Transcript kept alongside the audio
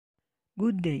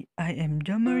Good day, I am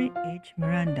Jomari H.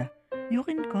 Miranda. You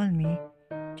can call me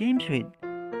James Reed.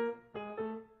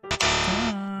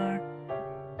 Or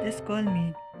just call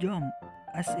me Jom,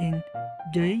 as in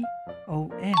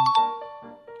J-O-M.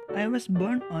 I was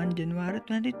born on January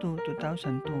 22,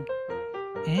 2002,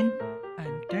 and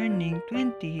I'm turning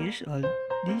 20 years old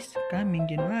this coming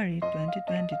January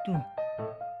 2022.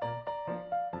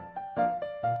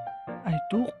 I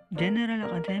took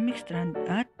General Academic Strand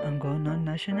at Angono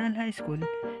National High School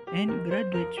and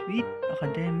graduates with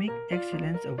Academic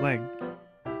Excellence Award.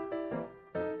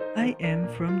 I am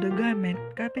from the garment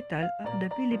capital of the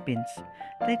Philippines,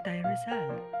 Taytay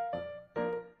Rizal.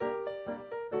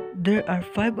 There are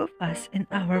five of us in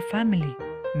our family,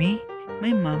 me,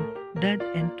 my mom, dad,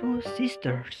 and two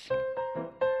sisters.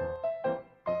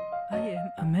 I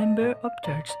am a member of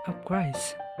Church of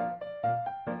Christ.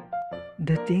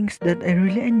 The things that I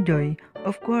really enjoy,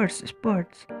 of course,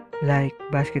 sports like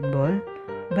basketball,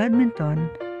 badminton,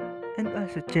 and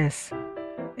also chess.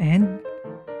 And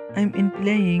I'm in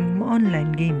playing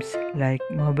online games like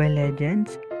Mobile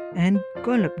Legends and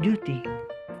Call of Duty.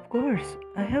 Of course,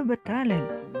 I have a talent,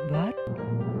 but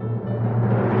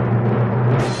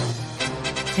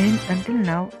and until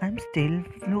now I'm still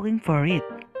looking for it.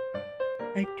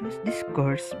 I chose this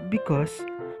course because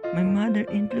my mother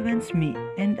influenced me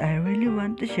and I really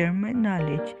want to share my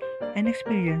knowledge and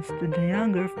experience to the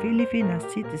younger Filipino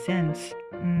citizens.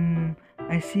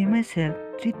 I see myself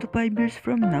 3 to 5 years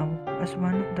from now as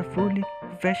one of the fully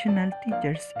professional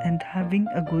teachers and having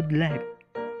a good life.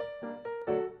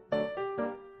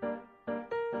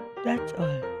 That's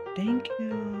all.